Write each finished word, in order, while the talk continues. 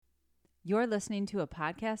You're listening to a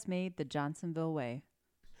podcast made the Johnsonville way.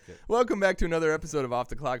 Welcome back to another episode of Off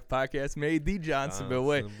the Clock Podcast made the Johnsonville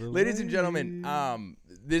way. Ladies and gentlemen,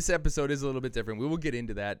 this episode is a little bit different. We will get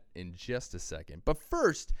into that in just a second. But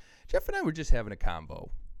first, Jeff and I were just having a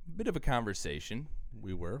combo, a bit of a conversation.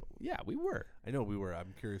 We were? Yeah, we were. I know we were.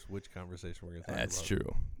 I'm curious which conversation we're going to talk about. That's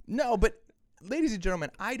true. No, but ladies and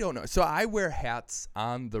gentlemen, I don't know. So I wear hats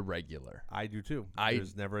on the regular. I do too.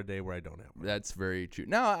 There's never a day where I don't have one. That's very true.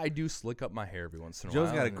 Now, I do slick up my hair every once in a while.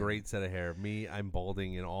 Joe's got a great set of hair. Me, I'm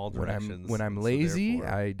balding in all directions. When I'm lazy,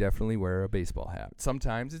 I definitely wear a baseball hat.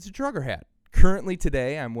 Sometimes it's a trucker hat. Currently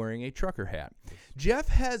today, I'm wearing a trucker hat. Jeff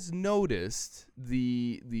has noticed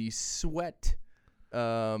the sweat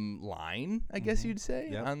line, I guess you'd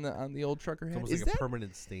say, on the old trucker hat. It's almost like a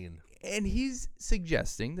permanent stain. And he's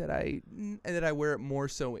suggesting that I wear it more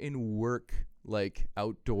so in work, like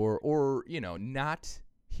outdoor, or not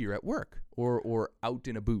here at work, or out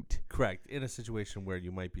in a boot. Correct. In a situation where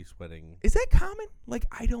you might be sweating. Is that common? Like,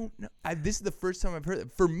 I don't know. This is the first time I've heard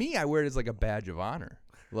it. For me, I wear it as like a badge of honor.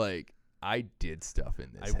 Like, I did stuff in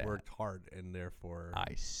this hat. I worked hard, and therefore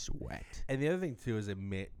I sweat. And the other thing too is it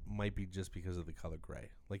might be just because of the color gray.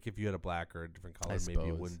 Like if you had a black or a different color, maybe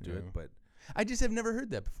you wouldn't do it. But I just have never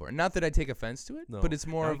heard that before. Not that I take offense to it, but it's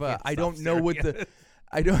more of I don't know what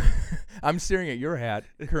I'm staring at your hat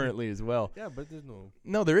currently as well. Yeah, but there's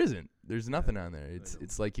no, there isn't. There's nothing on there.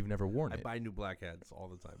 It's like you've never worn it. I buy new black hats all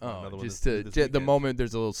the time. Oh, just the moment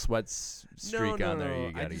there's a little sweat streak on there,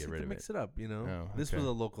 you got to get rid of it. Mix it up, This was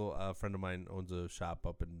a local friend of mine owns a shop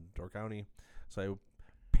up in Door County, so I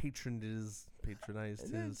patronized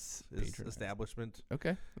his establishment.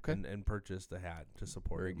 Okay. And purchased a hat to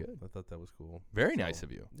support Very him. good. I thought that was cool. Very nice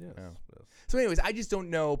of you. Yes. So anyways, I just don't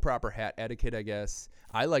know proper hat etiquette, I guess.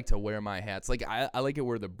 I like to wear my hats. Like I like it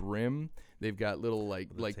where the brim, they've got little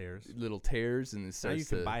little tears and it starts now you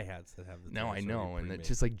can buy hats that have the tears. No, I know, and it's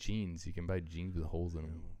just like jeans. You can buy jeans with holes in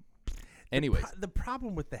them. Anyways, the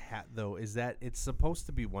problem with the hat though is that it's supposed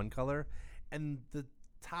to be one color and the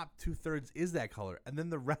top 2/3 is that color, and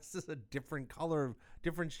then the rest is a different color,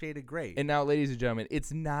 different shade of gray. And now, ladies and gentlemen,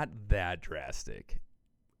 it's not that drastic.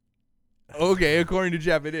 Okay, according to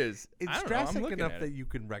Jeff, it is. It's drastic enough that you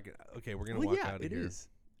can recognize. Okay, we're gonna walk out of here. It is.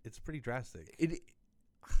 It's pretty drastic.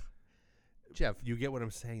 Jeff, you get what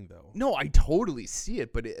I'm saying, though. No, I totally see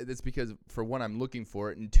it, but it's because for one, I'm looking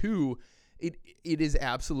for it, and two, it is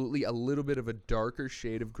absolutely a little bit of a darker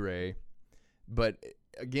shade of gray. But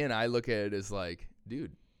again, I look at it as like,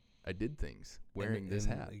 dude, I did things wearing this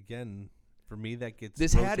hat. Again, for me, that gets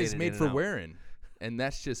this hat is made for wearing, and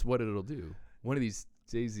that's just what it'll do. One of these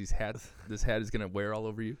days, this hat is gonna wear all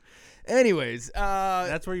over you. Anyways,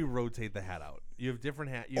 that's where you rotate the hat out. You have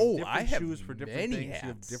different hats. You have different shoes for different things. Hats. You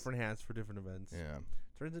have different hats for different events. Yeah,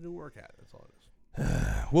 turns into a work hat. That's all it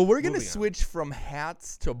is. Well, we're gonna switch from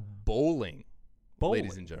hats to bowling,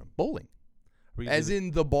 ladies and gentlemen. Bowling, as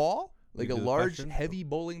in the ball. Like a large, heavy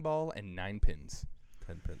bowling ball and 9 pins.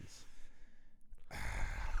 10 pins.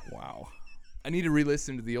 Wow. I need to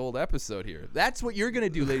re-listen to the old episode here. That's what you're going to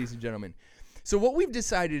do, ladies and gentlemen. So what we've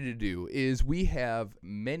decided to do is we have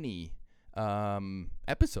many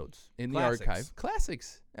episodes in the archive.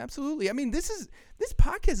 Classics. Absolutely. I mean, this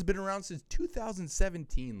podcast has been around since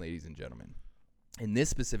 2017, ladies and gentlemen. And this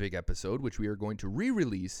specific episode, which we are going to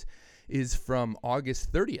re-release, is from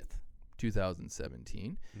August 30th.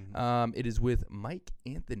 2017. Mm-hmm. It is with Mike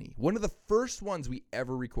Anthony, one of the first ones we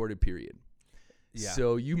ever recorded, period. Yeah.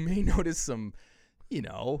 So you may notice some,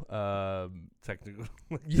 technical.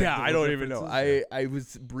 Yeah, I don't even know. I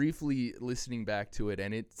was briefly listening back to it,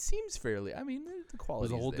 and it seems fairly. I mean, the quality.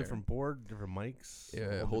 It was a whole different board, different mics,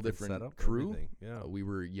 a whole different setup, crew. Yeah, we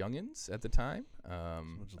were youngins at the time.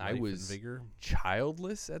 I was vigor.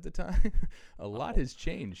 Childless at the time. A lot has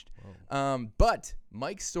changed. But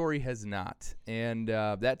Mike's story has not, and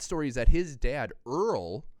that story is that his dad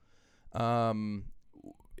Earl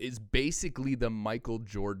is basically the Michael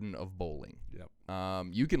Jordan of bowling. Yep.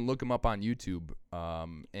 You can look him up on YouTube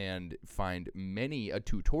and find many a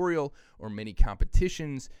tutorial or many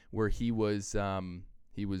competitions where he was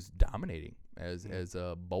dominating as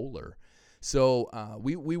a bowler. So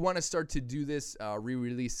we want to start to do this,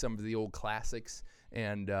 re-release some of the old classics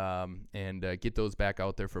and get those back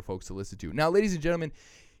out there for folks to listen to. Now, ladies and gentlemen,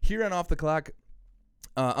 here on Off the Clock,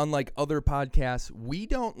 unlike other podcasts, we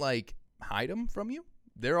don't hide them from you.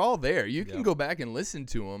 They're all there. You can go back and listen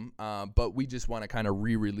to them, but we just want to kind of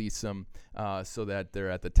re-release them so that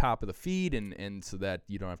they're at the top of the feed and so that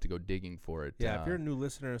you don't have to go digging for it. Yeah, if you're a new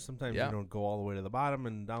listener, sometimes you don't go all the way to the bottom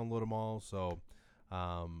and download them all. So,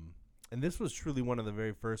 and this was truly one of the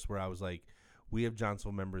very first where I was like, we have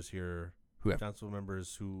Johnsonville members here Who have Johnsonville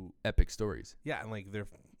members who, epic stories. yeah, and like they're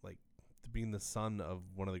like being the son of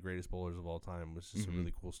one of the greatest bowlers of all time was just a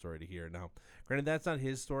really cool story to hear. Now, granted, that's not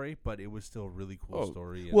his story, but it was still a really cool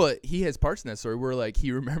story. And Well, he has parts in that story where like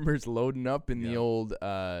he remembers loading up in the Yep. old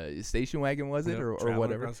station wagon, was it, Yep, or traveling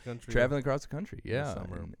whatever, across the country. traveling across the country. in the Yeah,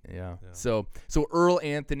 summer. and- yeah. Yeah. So Earl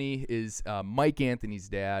Anthony is Mike Anthony's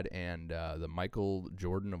dad and the Michael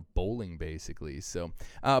Jordan of bowling, basically. So,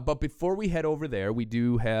 but before we head over there, we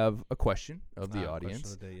do have a question of the Question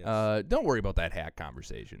audience. of the day, yes. Don't worry about that hat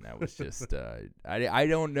conversation. That was just I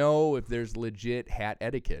don't know if there's legit hat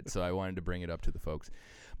etiquette, so I wanted to bring it up to the folks.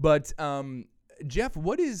 But Jeff,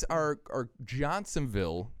 what is our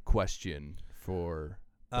Johnsonville question for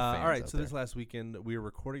the fans all right, out so there? this last weekend, we were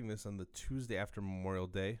recording this on the Tuesday after Memorial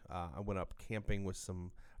Day. I went up camping with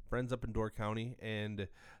some friends up in Door County and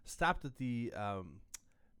stopped at the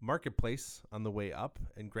marketplace on the way up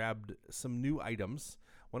and grabbed some new items,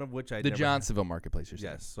 one of which I The Johnsonville Marketplace, you're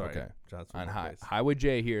saying? Yes, sorry. Okay. Johnsonville On Marketplace. Highway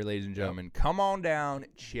J here, ladies and gentlemen. Come on down,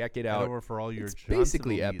 check it Head out. over for all your It's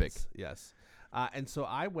basically Johnsonville epic. needs. Yes. And so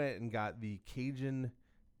I went and got the Cajun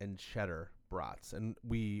and cheddar brats, and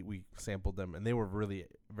we sampled them, and they were really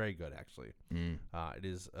very good, actually. Mm. It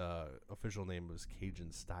is official name was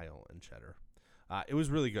Cajun style and cheddar. It was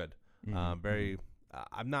really good. Very.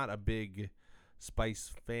 I'm not a big spice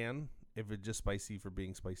fan. If it's just spicy for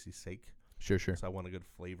being spicy's sake, Sure. so I want a good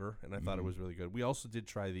flavor, and I thought it was really good. We also did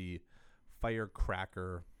try the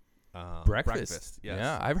firecracker breakfast. Yes.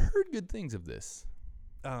 Yeah, I've heard good things of this.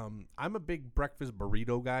 I'm a big breakfast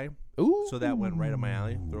burrito guy, Ooh. so that went right up my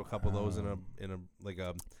alley. Throw a couple of those in a like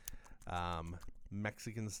a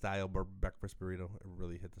Mexican style breakfast burrito. It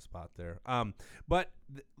really hit the spot there. But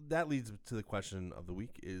that leads to the question of the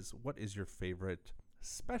week: is what is your favorite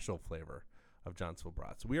special flavor of Johnsonville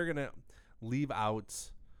brats? We are gonna leave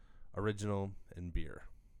out original and beer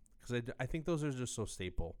because I think those are just so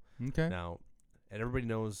staple Okay. now, and everybody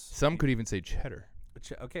knows. Some could even say cheddar.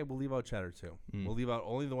 Okay, we'll leave out cheddar too. We'll leave out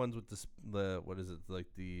only the ones with the what is it, like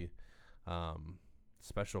the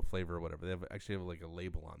special flavor or whatever. They actually have like a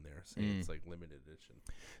label on there saying it's like limited edition.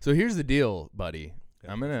 So here's the deal, buddy.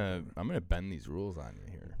 Yeah, I'm gonna bend these rules on you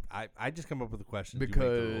here I just come up with a question you make the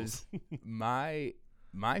rules. because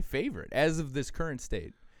my favorite, as of this current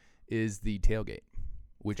state, is the tailgate,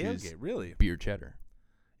 which is Tailgate, really beer cheddar.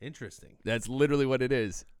 interesting. That's literally what it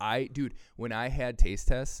is. Dude, when I had taste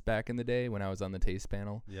tests back in the day, when I was on the taste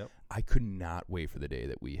panel, Yep. I could not wait for the day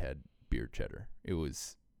that we had beer cheddar. It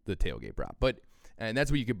was the tailgate brat. And that's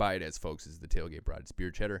what you could buy it as, folks, is the tailgate brat. It's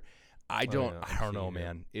beer cheddar. I don't know, yeah.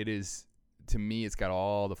 man. It is, to me, it's got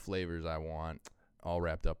all the flavors I want all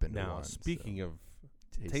wrapped up into Now, one. speaking so.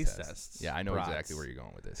 of taste tests, Yeah, I know brats. exactly where you're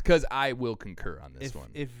going with this, because I will concur on this one.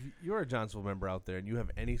 If you're a Johnsonville member out there and you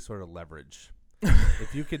have any sort of leverage,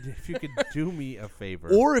 if you could do me a favor,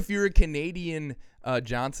 Or if you're a Canadian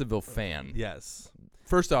Johnsonville fan, yes,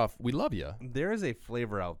 first off, we love you. there is a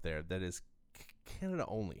flavor out there that is Canada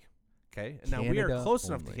only. Okay, and now we are Canada close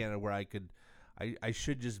enough to only. Canada where I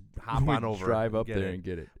should just hop on over, drive and up get there it. and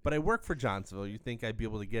get it. But I work for Johnsonville. You think I'd be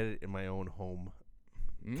able to get it in my own home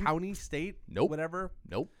county, state, Nope. whatever?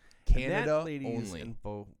 Nope. And Canada that, ladies only. and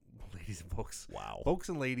ladies and folks, Wow. folks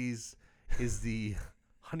and ladies, is the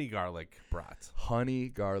honey garlic brat. Honey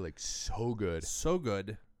garlic, so good. So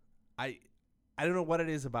good. I don't know what it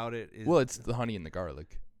is about it. Well, it's the honey and the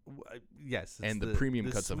garlic yes, it's and the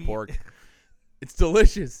premium cuts of sweet- pork. It's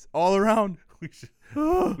delicious all around. we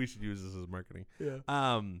should use this as marketing.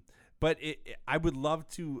 Yeah. But I would love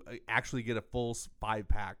to actually get a full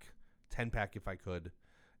 5-pack, 10-pack if I could,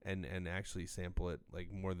 and actually sample it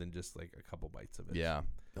like more than just like a couple bites of it. Yeah.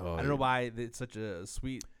 Oh, I don't know why it's such a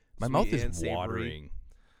sweet. My sweet mouth and is savory. watering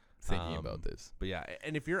thinking about this. But yeah,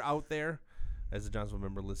 and if you're out there as a Johnsonville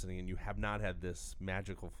member listening and you have not had this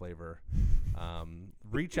magical flavor,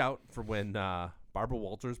 reach out for when Barbara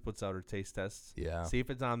Walters puts out her taste tests. Yeah. See if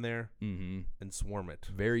it's on there Mm-hmm. and swarm it.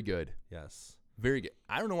 Very good. Yes. Very good.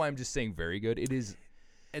 I don't know why I'm just saying very good. It is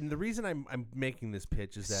And the reason I'm making this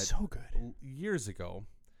pitch is that so good. years ago,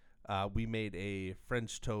 we made a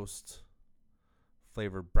French toast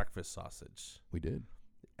flavored breakfast sausage, We did.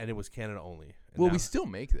 and it was Canada only. And Well, now- we still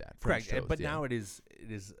make that. French correct, toast, but yeah. now it is.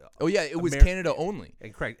 Oh yeah, it was Ameri- Canada only.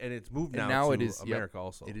 And correct, and it's moved And now now to it is- yep, America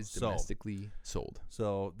also. It is So- domestically sold.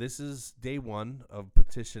 So this is day one of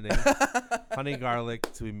petitioning honey garlic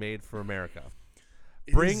to be made for America.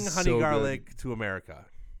 Bring is honey so good. garlic to America.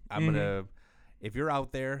 I'm gonna. If you're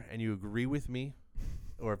out there and you agree with me,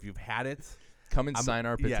 or if you've had it, Come and sign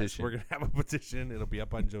our petition. Yes, we're gonna have a petition. It'll be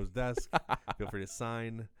up on Joe's desk. Feel free to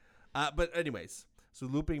sign. But anyways, So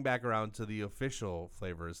looping back around to the official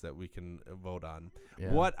flavors that we can vote on.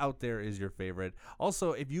 Yeah. What out there is your favorite?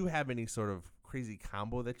 Also, if you have any sort of crazy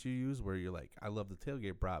combo that you use where you're like, I love the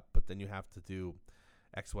tailgate brat, but then you have to do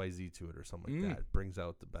XYZ to it or something like that. It brings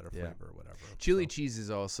out the better flavor or whatever. Chili cheese is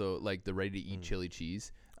also like the ready-to-eat chili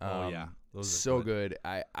cheese. Yeah. Those are so good.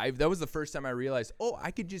 I that was the first time I realized,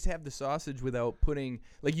 I could just have the sausage without putting,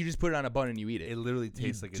 like you just put it on a bun and you eat it. It literally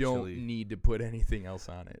tastes like a don't chili. need to put anything else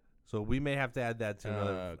on it. So we may have to add that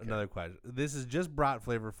to another question. This is just brat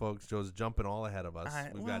flavor, folks. Joe's jumping all ahead of us.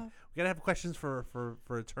 We gotta have questions for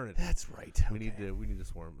eternity. That's right. We need to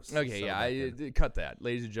swarm. Okay, I cut that,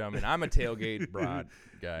 ladies and gentlemen. I'm a tailgate brat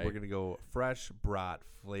guy. We're gonna go fresh brat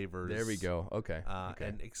flavors. There we go. Okay.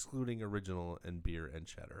 And excluding original and beer and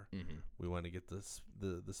cheddar. Mm-hmm. We want to get the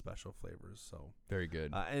special flavors. So very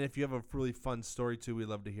good. And if you have a really fun story too, we'd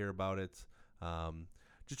love to hear about it.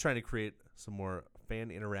 Just trying to create some more fan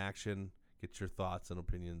interaction, get your thoughts and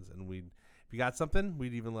opinions, and if you got something,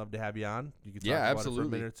 we'd even love to have you on. You could talk about it for a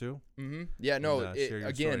minute or two. Mm-hmm. Yeah, no.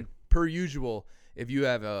 Again, story. Per usual, if you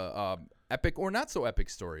have a epic or not so epic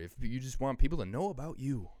story, if you just want people to know about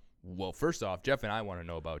you. Well, first off, Jeff and I want to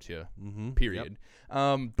know about you, period.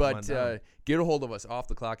 Yep. But get a hold of us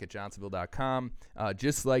offtheclock@johnsonville.com.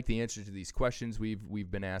 Just like the answer to these questions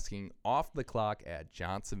we've been asking,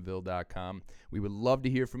 offtheclock@johnsonville.com. We would love to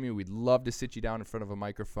hear from you. We'd love to sit you down in front of a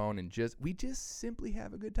microphone and we just simply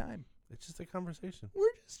have a good time. It's just a conversation.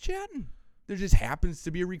 We're just chatting. There just happens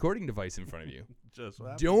to be a recording device in front of you.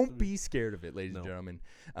 Don't be scared of it, ladies and gentlemen.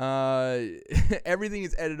 Everything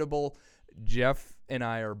is editable. Jeff and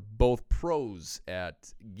I are both pros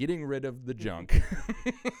at getting rid of the junk.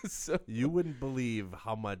 So you wouldn't believe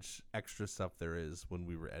how much extra stuff there is when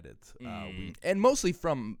we edit. And mostly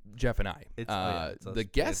from Jeff and I. It's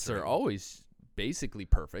guests are always basically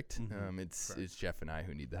perfect. It's Jeff and I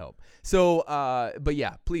who need the help. So, but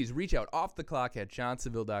yeah, please reach out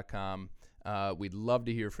offtheclock@johnsonville.com. We'd love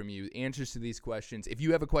to hear from you. Answers to these questions. If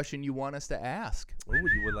you have a question you want us to ask,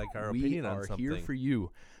 you would like our opinion on something, we are here for you.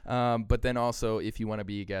 But then also, if you want to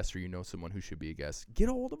be a guest or you know someone who should be a guest, get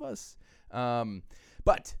a hold of us.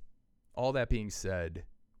 But all that being said,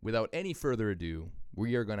 without any further ado,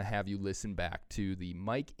 we are going to have you listen back to the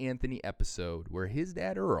Mike Anthony episode where his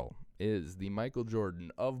dad Earl is the Michael Jordan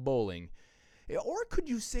of bowling. Or could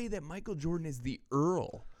you say that Michael Jordan is the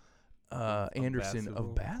Earl Anderson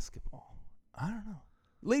of basketball? I don't know.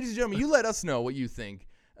 Ladies and gentlemen, you let us know what you think.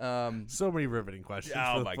 So many riveting questions.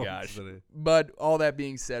 Oh, my gosh. But all that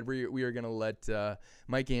being said, we are going to let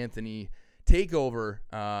Mike Anthony take over,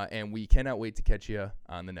 and we cannot wait to catch you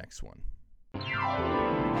on the next one.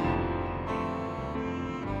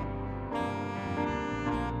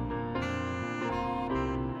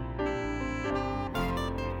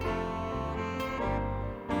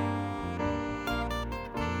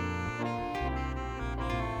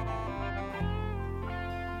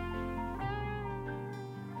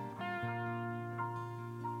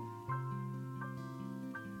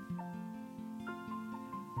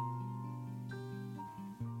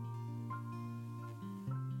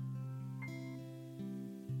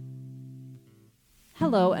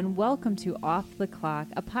 Hello and welcome to Off the Clock,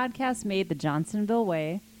 a podcast made the Johnsonville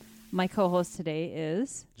way. My co-host today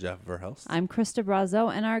is Jeff Verhelst. I'm Krista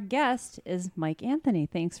Brazo, and our guest is Mike Anthony.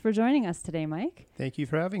 Thanks for joining us today, Mike. Thank you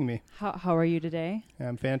for having me. How are you today?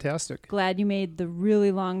 I'm fantastic. Glad you made the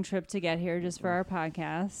really long trip to get here just for our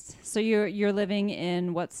podcast. So you're living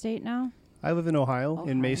in what state now? I live in Ohio,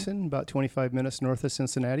 in Mason, about 25 minutes north of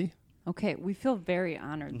Cincinnati. Okay, we feel very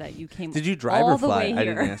honored that you came. Did you drive all or the fly? way I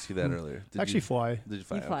here. didn't ask you that earlier. Fly. Did you fly? You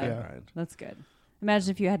fly. Okay, Yeah. all right. That's good. Imagine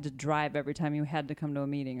if you had to drive every time you had to come to a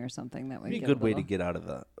meeting or something. That would Be a get good way to little- get out of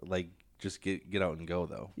the just get out and go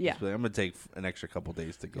though. Yeah. Just be like, I'm gonna take an extra couple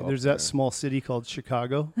days to go. There's up that small city called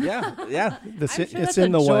Chicago. there. Yeah. I'm sure It's that's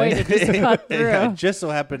in a the joy way. to just cut through. Yeah, just so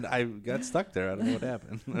happened I got stuck there. I don't know what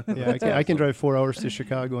happened. Yeah, I can drive 4 hours to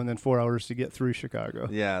Chicago and then 4 hours to get through Chicago.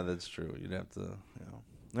 Yeah, that's true. You'd have to.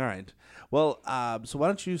 All right. Well, so why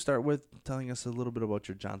don't you start with telling us a little bit about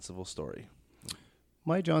your Johnsonville story?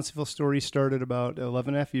 My Johnsonville story started about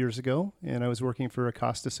 11.5 years ago, and I was working for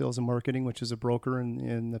Acosta Sales and Marketing, which is a broker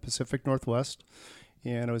in the Pacific Northwest.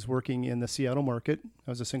 And I was working in the Seattle market.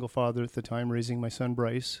 I was a single father at the time, raising my son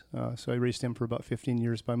Bryce. So I raised him for about 15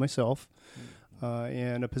 years by myself.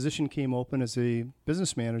 And a position came open as a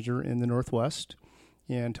business manager in the Northwest.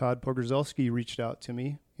 And Todd Pogorzelski reached out to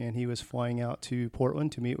me, and he was flying out to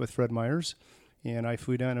Portland to meet with Fred Myers. And I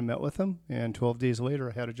flew down and met with him. And 12 days later,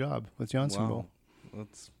 I had a job with Johnsonville. Wow.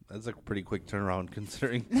 That's a pretty quick turnaround,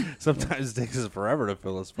 considering sometimes it takes us forever to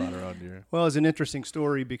fill a spot around here. Well, it's an interesting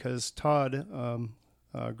story because Todd,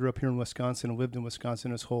 grew up here in Wisconsin and lived in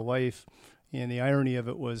Wisconsin his whole life. And the irony of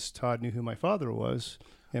it was Todd knew who my father was.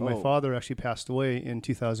 And my father actually passed away in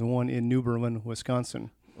 2001 in New Berlin,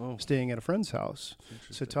 Wisconsin, staying at a friend's house.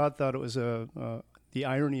 So Todd thought it was the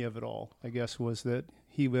irony of it all, I guess, was that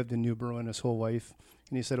he lived in New Berlin his whole life.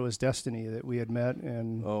 And he said it was destiny that we had met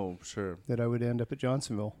and that I would end up at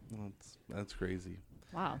Johnsonville. Well, that's crazy.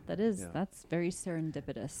 Wow, that's very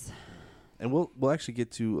serendipitous. And we'll actually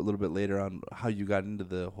get to a little bit later on how you got into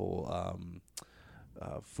the whole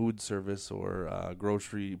food service or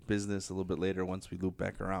grocery business a little bit later once we loop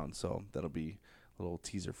back around. So that'll be a little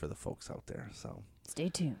teaser for the folks out there. So stay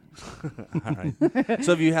tuned. All right.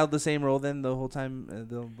 So have you held the same role then the whole time,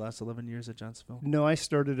 the last 11 years at Johnsonville? No, I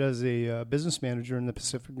started as a business manager in the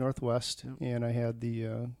Pacific Northwest, and I had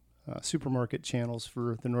the supermarket channels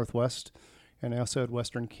for the Northwest. And I also had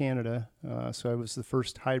Western Canada, so I was the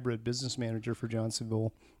first hybrid business manager for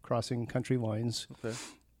Johnsonville, crossing country lines. Okay.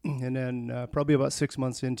 And then probably about 6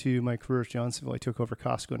 months into my career at Johnsonville, I took over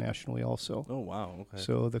Costco nationally also. Oh, wow. Okay.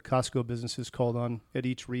 So the Costco business is called on at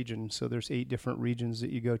each region. So there's 8 different regions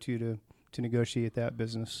that you go to negotiate that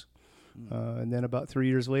business. And then about 3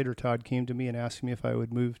 years later, Todd came to me and asked me if I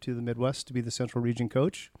would move to the Midwest to be the Central Region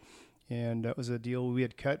coach. And that was a deal we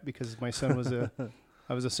had cut because my son was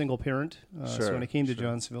I was a single parent. So when I came to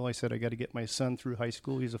Johnsonville, I said, I got to get my son through high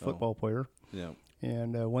school. He's a football player. Yeah.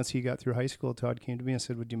 And once he got through high school, Todd came to me and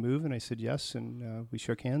said, would you move? And I said, yes. And we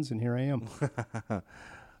shook hands, and here I am.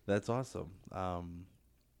 That's awesome. All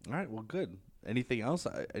right. Well, good. Anything else?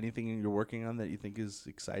 Anything you're working on that you think is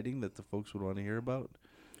exciting that the folks would want to hear about?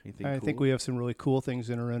 Anything I cool? think we have some really cool things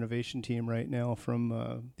in our innovation team right now,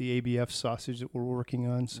 from the ABF sausage that we're working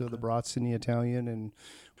on, so the brats and the Italian, and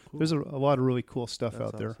there's a lot of really cool stuff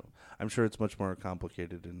out there. Awesome. I'm sure it's much more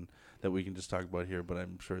complicated and that we can just talk about here, but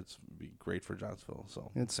I'm sure it's be great for Johnsonville. So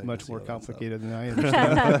it's much more complicated than I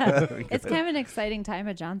understand. It's kind of an exciting time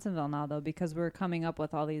at Johnsonville now, though, because we're coming up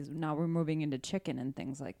with all these. Now we're moving into chicken and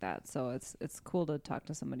things like that. So it's cool to talk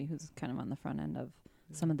to somebody who's kind of on the front end of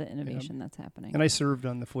some of the innovation that's happening. And I served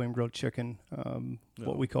on the flame grilled chicken,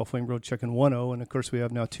 what we call flame grilled chicken 1.0, and of course we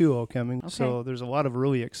have now 2.0 coming. Okay. So there's a lot of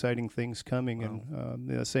really exciting things coming. Wow. And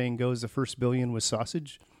the saying goes, the first billion was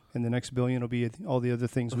sausage, and the next billion will be all the other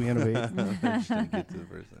things we innovate. Get to the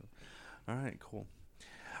person. All right, cool.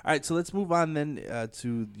 All right, so let's move on then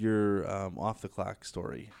to your off the clock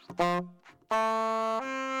story.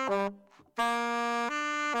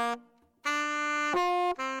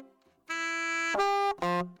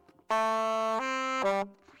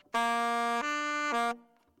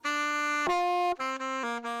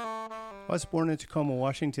 I was born in Tacoma,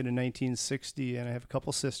 Washington in 1960, and I have a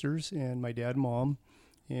couple sisters and my dad and mom.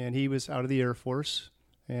 And he was out of the Air Force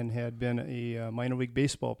and had been a minor league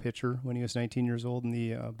baseball pitcher when he was 19 years old in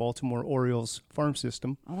the Baltimore Orioles farm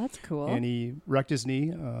system. Oh, that's cool. And he wrecked his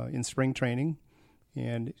knee in spring training.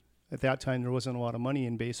 And at that time, there wasn't a lot of money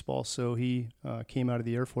in baseball, so he came out of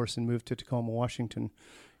the Air Force and moved to Tacoma, Washington.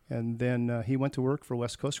 And then he went to work for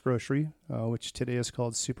West Coast Grocery, which today is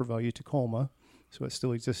called Super Value Tacoma, so it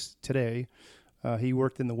still exists today. He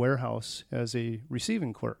worked in the warehouse as a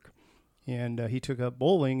receiving clerk. And he took up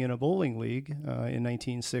bowling in a bowling league in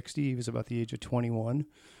 1960. He was about the age of 21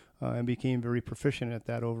 and became very proficient at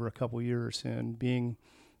that over a couple years. And being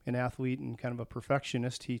an athlete and kind of a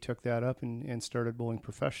perfectionist, he took that up and started bowling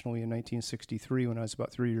professionally in 1963 when I was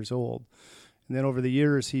about 3 years old. And then over the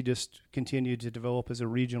years, he just continued to develop as a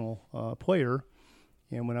regional player.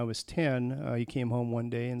 And when I was 10, he came home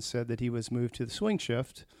one day and said that he was moved to the swing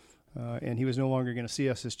shift. And he was no longer going to see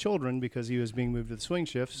us as children because he was being moved to the swing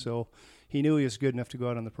shift. So he knew he was good enough to go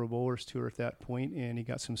out on the Pro Bowlers Tour at that point, and he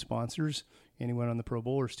got some sponsors, and he went on the Pro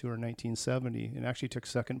Bowlers Tour in 1970 and actually took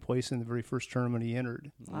second place in the very first tournament he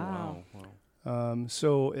entered. Wow.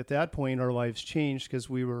 So at that point, our lives changed because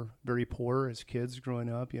we were very poor as kids growing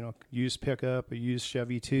up. Used pickup, a used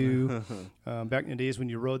Chevy 2. Back in the days when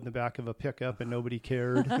you rode in the back of a pickup and nobody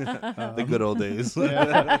cared. The good old days.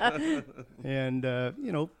 And,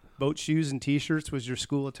 boat shoes and T-shirts was your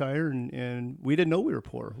school attire, and we didn't know we were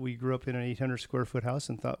poor. We grew up in an 800-square-foot house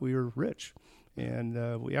and thought we were rich.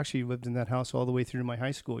 And we actually lived in that house all the way through my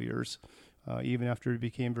high school years. Even after we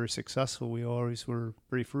became very successful, we always were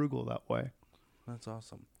very frugal that way. That's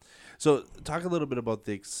awesome. So talk a little bit about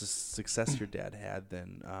the success your dad had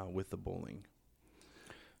then with the bowling.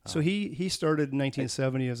 So he started in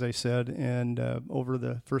 1970, as I said, and over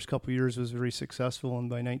the first couple of years was very successful. And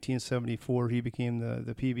by 1974, he became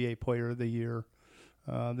the PBA Player of the Year.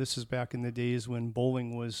 This is back in the days when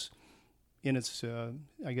bowling was in its,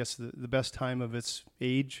 I guess, the best time of its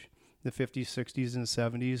age, the 50s, 60s, and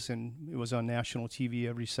 70s. And it was on national TV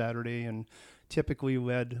every Saturday. And typically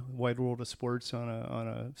led Wide World of Sports on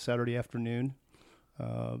a Saturday afternoon.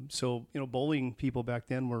 So, bowling people back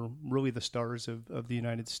then were really the stars of the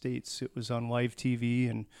United States. It was on live TV,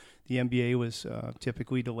 and the NBA was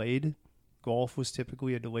typically delayed. Golf was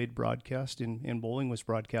typically a delayed broadcast, and bowling was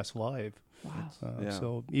broadcast live. Wow.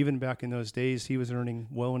 So even back in those days, he was earning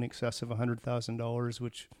well in excess of $100,000,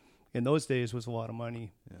 which in those days was a lot of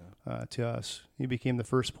money to us. He became the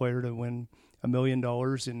first player to win $1 million in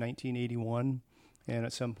 1981. And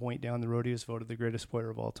at some point down the road, he was voted the greatest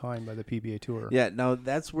player of all time by the PBA Tour. Yeah, now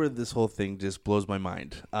that's where this whole thing just blows my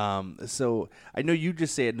mind. So I know you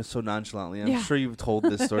just say it so nonchalantly. I'm sure you've told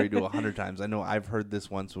this story to 100 times. I know I've heard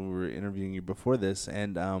this once when we were interviewing you before this.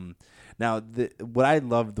 And now, what I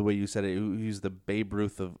love the way you said it, he's the Babe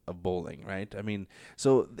Ruth of bowling, right? I mean,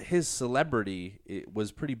 so his celebrity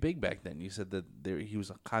was pretty big back then. You said that he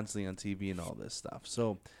was constantly on TV and all this stuff.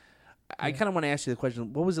 So I kind of want to ask you the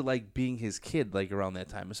question, what was it like being his kid, like, around that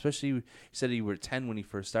time? Especially, you said you were 10 when he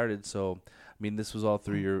first started, so, I mean, this was all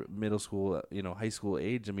through your middle school, high school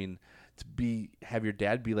age. I mean, have your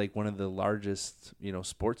dad be, like, one of the largest,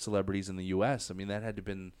 sports celebrities in the U.S., I mean, that had to have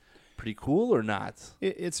been pretty cool or not?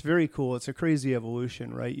 It's very cool. It's a crazy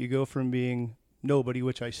evolution, right? You go from being nobody,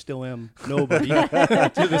 which I still am nobody,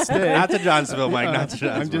 to this day. Not to Johnsonville, Mike, not to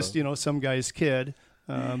Johnsonville. I'm just, some guy's kid.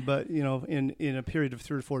 But, in a period of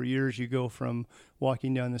 3 or 4 years, you go from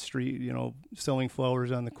walking down the street, selling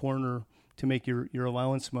flowers on the corner to make your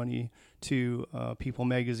allowance money to People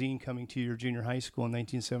magazine coming to your junior high school in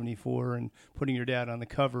 1974 and putting your dad on the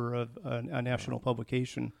cover of a national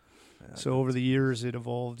publication. Yeah, so over the years, it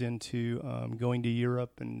evolved into going to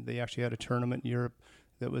Europe, and they actually had a tournament in Europe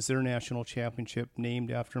that was their national championship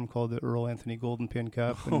named after him, called the Earl Anthony Golden Pin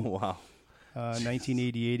Cup. And, wow.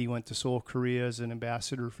 1988, he went to Seoul, Korea as an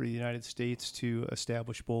ambassador for the United States to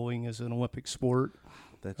establish bowling as an Olympic sport.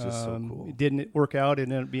 That's just so cool. It didn't work out. It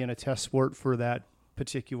ended up being a test sport for that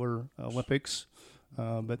particular Olympics.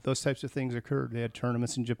 But those types of things occurred. They had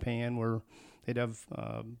tournaments in Japan where they'd have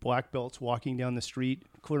black belts walking down the street,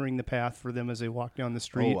 clearing the path for them as they walked down the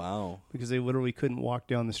street. Oh, wow. Because they literally couldn't walk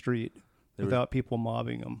down the street without people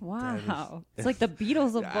mobbing them. Wow. It's like the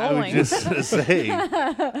Beatles of bowling. I was just going to say.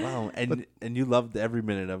 Wow. And you loved every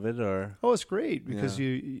minute of it, or? Oh, it's great because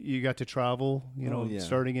you got to travel,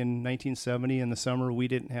 starting in 1970 in the summer. We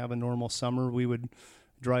didn't have a normal summer. We would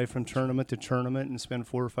drive from tournament to tournament and spend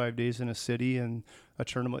 4 or 5 days in a city, and a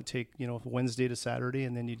tournament would take, Wednesday to Saturday,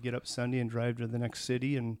 and then you'd get up Sunday and drive to the next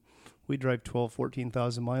city, and we'd drive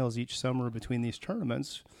 14,000 miles each summer between these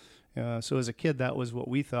tournaments. So as a kid, that was what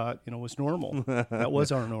we thought, was normal. That was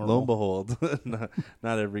our normal. Lo and behold,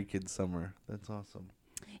 not every kid's summer. That's awesome.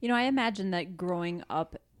 I imagine that growing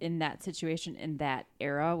up in that situation, in that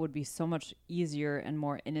era, would be so much easier and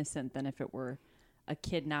more innocent than if it were a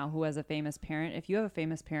kid now who has a famous parent. If you have a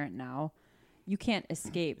famous parent now, you can't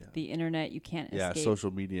escape the internet. You can't escape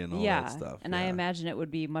social media and all that stuff. And I imagine it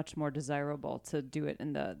would be much more desirable to do it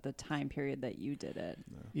in the time period that you did it.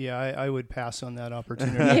 Yeah, I would pass on that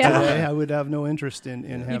opportunity today. I would have no interest in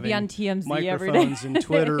having You'd be on TMZ microphones and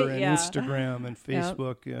Twitter and Instagram and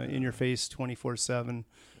Facebook in your face 24/7.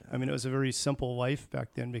 I mean, it was a very simple life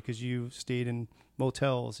back then because you stayed in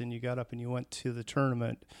motels and you got up and you went to the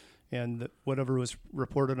tournament, and whatever was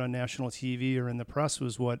reported on national TV or in the press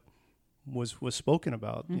was what was spoken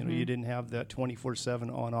about. Mm-hmm. You didn't have that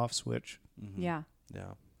 24/7 on-off switch. Mm-hmm. Yeah.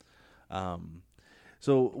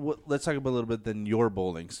 So let's talk about a little bit then your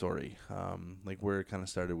bowling story, like where it kind of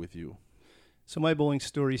started with you. So my bowling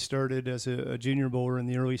story started as a junior bowler in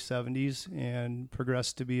the early 70s and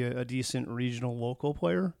progressed to be a decent regional local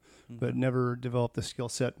player, but never developed the skill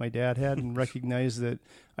set my dad had, and recognized that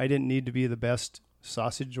I didn't need to be the best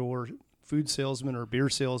sausage or food salesman or beer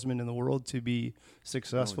salesman in the world to be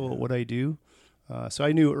successful at what I do. So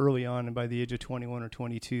I knew early on, and by the age of 21 or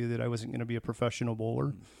 22, that I wasn't going to be a professional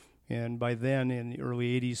bowler. And by then, in the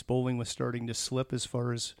early 80s, bowling was starting to slip as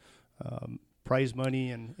far as prize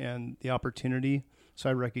money and the opportunity. So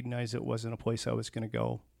I recognized it wasn't a place I was going to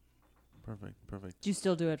go. Perfect. Do you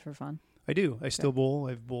still do it for fun? I do. I still bowl.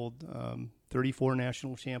 I've bowled 34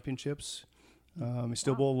 national championships. I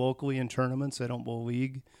still bowl locally in tournaments. I don't bowl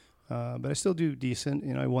league. But I still do decent.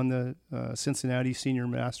 I won the Cincinnati Senior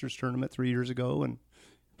Masters Tournament 3 years ago and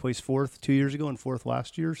placed 4th 2 years ago and 4th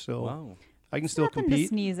last year. So I can still Nothing compete. To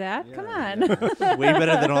sneeze at. Yeah, Come on. Way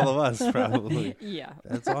better than all of us, probably. Yeah.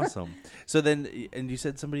 That's awesome. So then, and you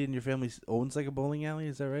said somebody in your family owns like a bowling alley,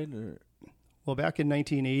 is that right? Or? Well, back in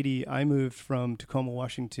 1980, I moved from Tacoma,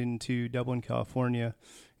 Washington to Dublin, California.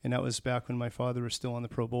 And that was back when my father was still on the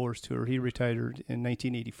Pro Bowlers Tour. He retired in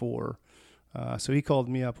 1984. So he called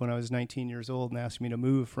me up when I was 19 years old and asked me to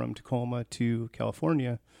move from Tacoma to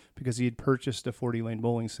California because he had purchased a 40-lane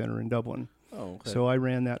bowling center in Dublin. Oh, okay. So I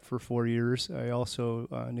ran that for 4 years. I also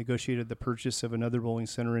negotiated the purchase of another bowling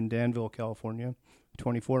center in Danville, California,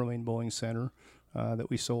 24-lane bowling center that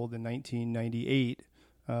we sold in 1998.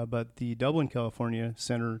 But the Dublin, California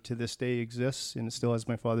center to this day exists, and it still has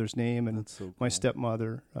my father's name, and That's so cool. my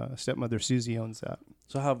stepmother Susie owns that.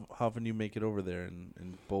 So how often do you make it over there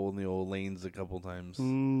and bowl in the old lanes a couple times?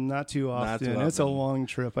 Not too often. Not too It's a often. long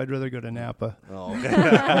trip. I'd rather go to Napa. Oh, okay.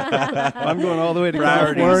 I'm going all the way to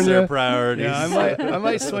Priorities, California. sir, priorities. Yeah, I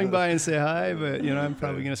might swing by and say hi, but I'm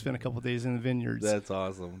probably going to spend a couple days in the vineyards. That's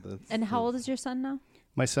awesome. And how old is your son now?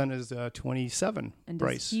 My son is 27. And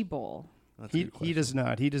Bryce. does he bowl? That's a He good question. does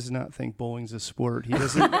not. He does not think bowling's a sport. He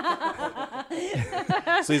doesn't.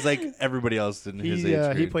 So he's like everybody else in his age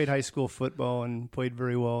group. He played high school football and played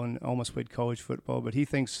very well and almost played college football, but he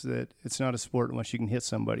thinks that it's not a sport unless you can hit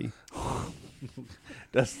somebody.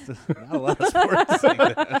 That's not a lot of sports like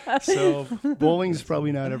that. So bowling's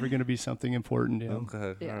probably not ever going to be something important to him.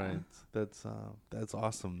 Okay, Yeah. all right. That's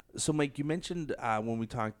awesome. So, Mike, you mentioned when we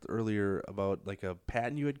talked earlier about like a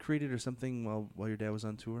patent you had created or something while your dad was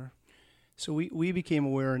on tour. So we became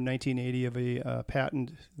aware in 1980 of a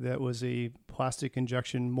patent that was a plastic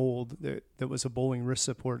injection mold that was a bowling wrist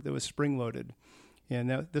support that was spring-loaded.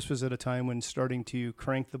 And this was at a time when starting to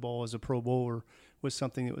crank the ball as a pro bowler was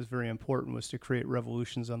something that was very important, was to create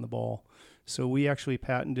revolutions on the ball. So we actually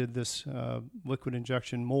patented this liquid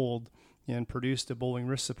injection mold and produced a bowling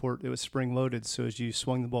wrist support that was spring-loaded. So as you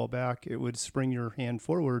swung the ball back, it would spring your hand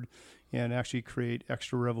forward and actually create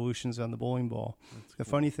extra revolutions on the bowling ball. The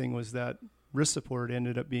funny thing was that wrist support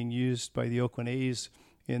ended up being used by the Oakland A's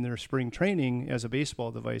in their spring training as a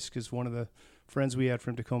baseball device because one of the friends we had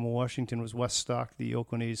from Tacoma, Washington was Wes Stock, the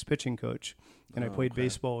Oakland A's pitching coach. And I played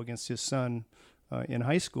baseball against his son in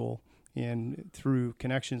high school. And through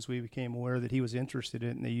connections, we became aware that he was interested in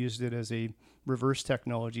it, and they used it as a reverse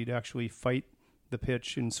technology to actually fight the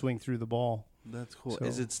pitch and swing through the ball. That's cool. So-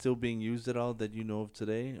 Is it still being used at all that you know of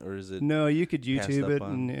today, or is it? No, you could passed YouTube up it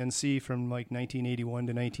on? and see from like 1981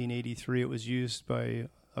 to 1983, it was used by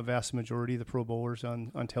a vast majority of the pro bowlers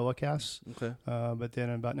on telecasts. Okay. But then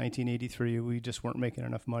in about 1983, we just weren't making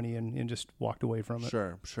enough money and just walked away from it.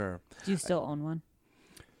 Sure. Do you still own one?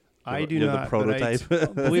 I do You have the not. prototype? But Is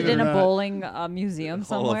believe it it in or a not, bowling museum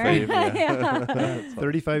Hall of somewhere? Fame, yeah. Yeah.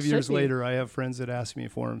 35 years Should be. later, I have friends that ask me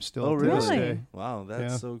for them still Oh, to this really? day. Wow, that's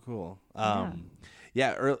Yeah. so cool.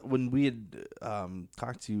 Yeah. When we had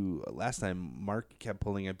talked to you last time, Mark kept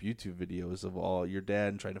pulling up YouTube videos of all your dad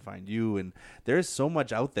and trying to find you, and there's so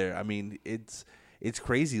much out there. I mean, it's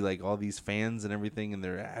crazy, like all these fans and everything, and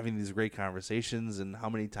they're having these great conversations. And how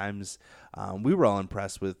many times we were all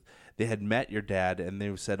impressed with they had met your dad, and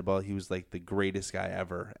they said about he was like the greatest guy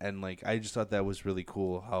ever. And like I just thought that was really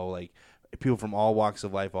cool how like people from all walks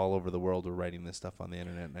of life all over the world were writing this stuff on the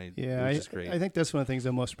internet. And it was just great. I think that's one of the things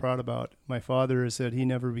I'm most proud about. My father is that he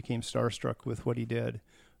never became starstruck with what he did.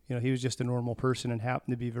 He was just a normal person and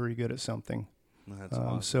happened to be very good at something. That's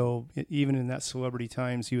awesome. So even in that celebrity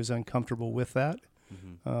times, he was uncomfortable with that.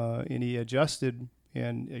 Mm-hmm. And he adjusted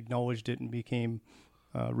and acknowledged it and became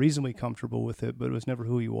reasonably comfortable with it, but it was never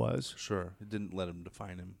who he was. Sure, it didn't let him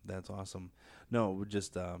define him. That's awesome. No,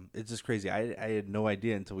 just it's just crazy. I had no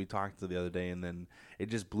idea until we talked the other day, and then it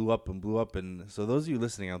just blew up. And so those of you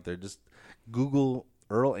listening out there, just Google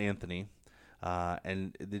Earl Anthony,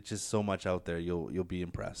 and it's just so much out there. You'll be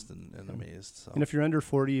impressed and amazed. So. And if you're under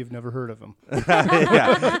 40, you've never heard of him.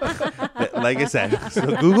 Yeah, like I said,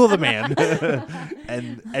 so Google the man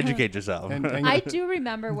and educate yourself. And I do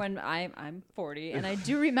remember when I'm 40, and I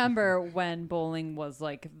do remember when bowling was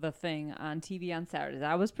like the thing on TV on Saturdays.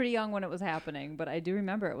 I was pretty young when it was happening, but I do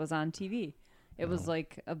remember it was on TV. It was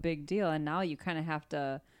like a big deal, and now you kind of have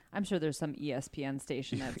to. I'm sure there's some ESPN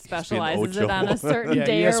station that specializes it on a certain Yeah,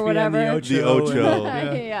 day ESPN, or whatever. The Ocho.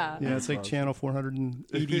 Yeah. Yeah, it's like awesome. channel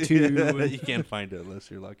 482. You can't find it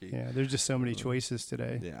unless you're lucky. Yeah, there's just so many choices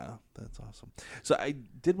today. Yeah, that's awesome. So I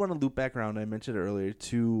did want to loop back around. I mentioned it earlier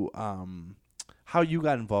to how you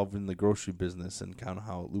got involved in the grocery business and kind of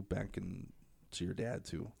how it looped back to your dad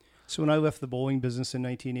too. So when I left the bowling business in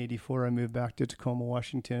 1984, I moved back to Tacoma,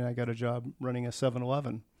 Washington. I got a job running a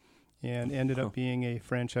 7-Eleven and ended up being a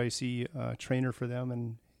franchisee trainer for them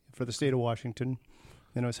and for the state of Washington.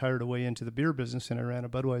 Then I was hired away into the beer business, and I ran a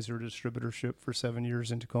Budweiser distributorship for 7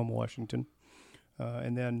 years in Tacoma, Washington.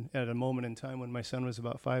 And then at a moment in time when my son was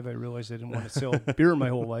about 5, I realized I didn't want to sell beer my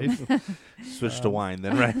whole life. Switch to wine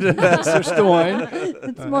then, right? Switched to wine.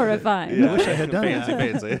 It's more refined. I wish I had done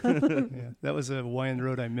fancy. Yeah, that was a wine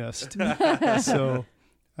road I missed. So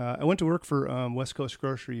I went to work for West Coast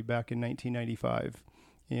Grocery back in 1995.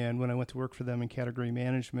 And when I went to work for them in category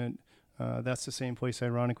management, that's the same place,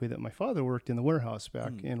 ironically, that my father worked in the warehouse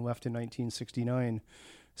back and left in 1969.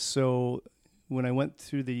 So when I went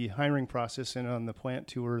through the hiring process and on the plant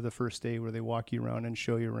tour the first day where they walk you around and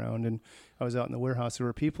show you around, and I was out in the warehouse, there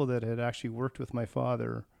were people that had actually worked with my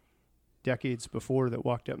father decades before that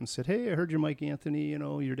walked up and said, "Hey, I heard you're Mike Anthony,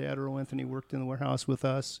 your dad Earl Anthony worked in the warehouse with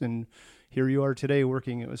us, and here you are today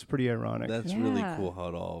working." It was pretty ironic. That's really cool how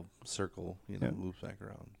it all loops back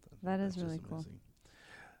around. That is That's really just cool. amazing.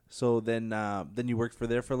 So then you worked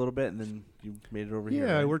there for a little bit, and then you made it over here.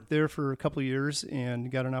 Yeah, right? I worked there for a couple of years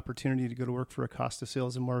and got an opportunity to go to work for Acosta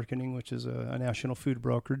Sales and Marketing, which is a national food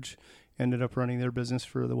brokerage. Ended up running their business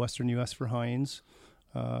for the Western U.S. for Heinz,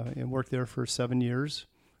 and worked there for 7 years.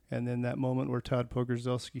 And then that moment where Todd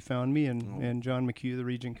Pogorzelski found me and John McHugh, the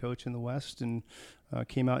region coach in the West, and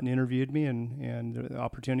came out and interviewed me, and the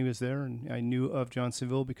opportunity was there. And I knew of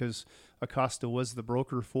Johnsonville because Acosta was the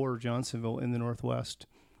broker for Johnsonville in the Northwest.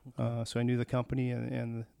 So I knew the company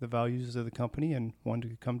and the values of the company and wanted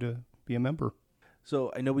to come to be a member.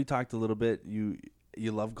 So I know we talked a little bit. You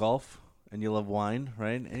love golf and you love wine,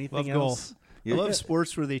 right? Anything Love else? golf. I love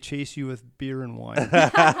sports where they chase you with beer and wine.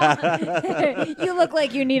 You look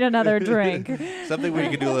like you need another drink. Something where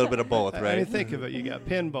you can do a little bit of both, I right? mean, think of it. You got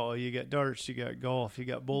pinball, you got darts, you got golf, you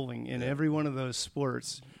got bowling. In every one of those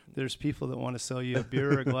sports, there's people that want to sell you a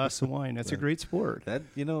beer or a glass of wine. That's a great sport. That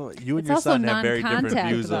you and It's your also son have very different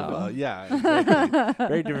non-contact, views though. of exactly.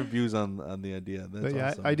 Very different views on the idea. That's But yeah,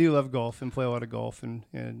 awesome. I do love golf and play a lot of golf,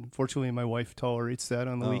 and fortunately my wife tolerates that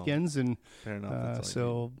on the weekends, and Fair enough. That's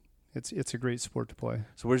all you need. so it's a great sport to play.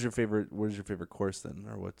 So where's your favorite course then,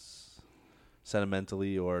 or what's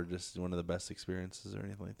sentimentally, or just one of the best experiences, or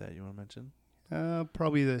anything like that you want to mention?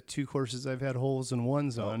 Probably the two courses I've had holes and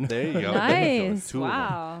ones on. There you go. There you go. Nice. Two of them.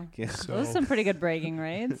 Wow. Yeah. Those are some pretty good bragging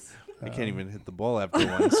rights. I can't even hit the ball after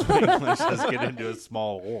one swing. Let's just get into a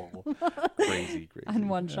small hole. Crazy. On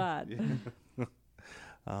one shot.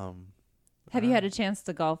 Yeah. Have you had a chance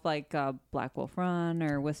to golf like Black Wolf Run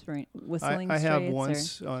or Whistling I have Straits,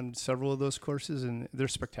 once on several of those courses, and they're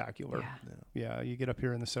spectacular. Yeah. Yeah, you get up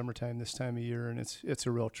here in the summertime this time of year, and it's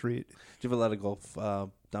a real treat. Do you have a lot of golf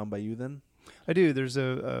down by you then? I do. There's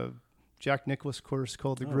a Jack Nicklaus course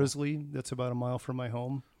called the Grizzly that's about a mile from my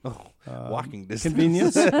home. Walking distance.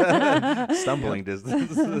 Convenience. Stumbling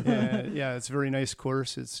distance. yeah, it's a very nice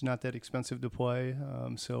course. It's not that expensive to play,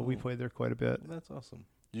 so we play there quite a bit. That's awesome.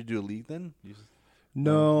 Did you do a league then?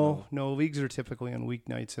 No, leagues are typically on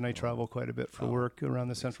weeknights, and I travel quite a bit for work around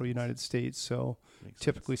the central United States, so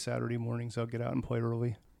typically Saturday mornings I'll get out and play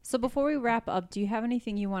early. So before we wrap up, do you have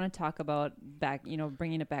anything you want to talk about back,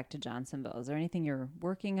 bringing it back to Johnsonville? Is there anything you're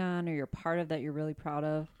working on or you're part of that you're really proud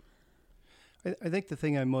of? I think the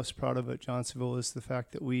thing I'm most proud of at Johnsonville is the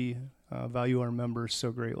fact that we value our members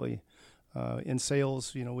so greatly. In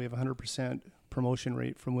sales, we have 100% promotion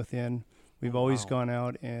rate from within. We've always gone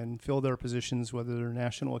out and filled our positions, whether they're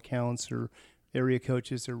national accounts or area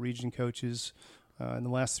coaches or region coaches. In the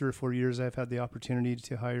last 3 or 4 years, I've had the opportunity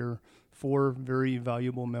to hire 4 very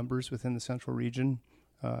valuable members within the central region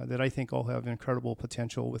that I think all have incredible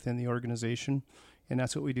potential within the organization. And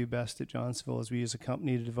that's what we do best at Johnsonville, is we use a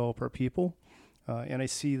company to develop our people. And I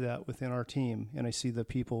see that within our team, and I see the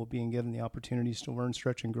people being given the opportunities to learn,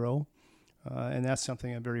 stretch, and grow. And that's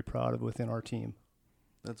something I'm very proud of within our team.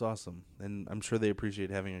 That's awesome. And I'm sure they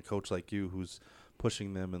appreciate having a coach like you who's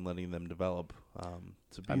pushing them and letting them develop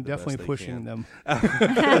to be I'm the definitely best they pushing can. them.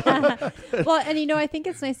 Well, and I think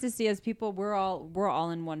it's nice to see as people we're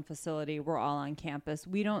all in one facility, we're all on campus.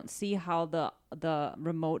 We don't see how the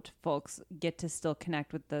remote folks get to still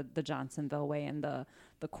connect with the Johnsonville way and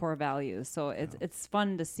the core values. So it's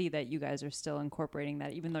fun to see that you guys are still incorporating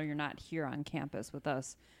that, even though you're not here on campus with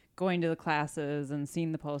us, going to the classes and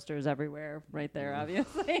seeing the posters everywhere right there,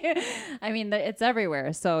 obviously. I mean, it's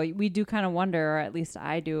everywhere. So we do kind of wonder, or at least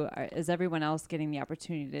I do, is everyone else getting the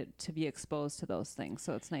opportunity to be exposed to those things?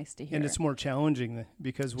 So it's nice to hear. And it's more challenging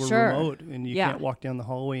because we're Sure. remote, and you can't walk down the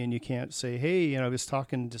hallway and you can't say, hey, I was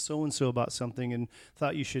talking to so-and-so about something and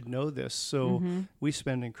thought you should know this. So we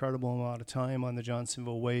spend an incredible amount of time on the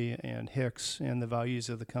Johnsonville Way and Hicks and the values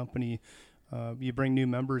of the company. You bring new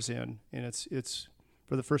members in, and it's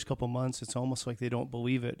for the first couple months, it's almost like they don't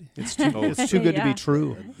believe it. It's too good to be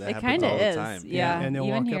true. That It happens kind of all the is. time. Yeah. And they'll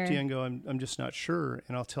even walk here. up to you and go, I'm just not sure.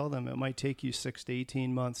 And I'll tell them it might take you 6 to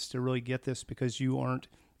 18 months to really get this because you aren't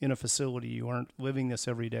in a facility. You aren't living this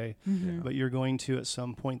every day. But you're going to, at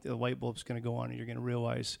some point, the light bulb's going to go on and you're going to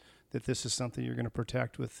realize that this is something you're going to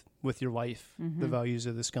protect with your life, the values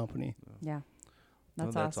of this company. Yeah.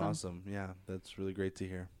 That's That's awesome. awesome. Yeah, that's really great to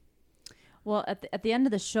hear. Well, at the end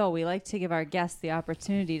of the show, we like to give our guests the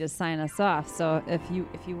opportunity to sign us off. So if you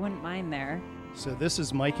wouldn't mind there. So this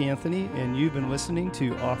is Mike Anthony, and you've been listening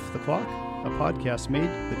to Off the Clock, a podcast made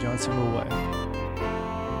the Johnsonville way.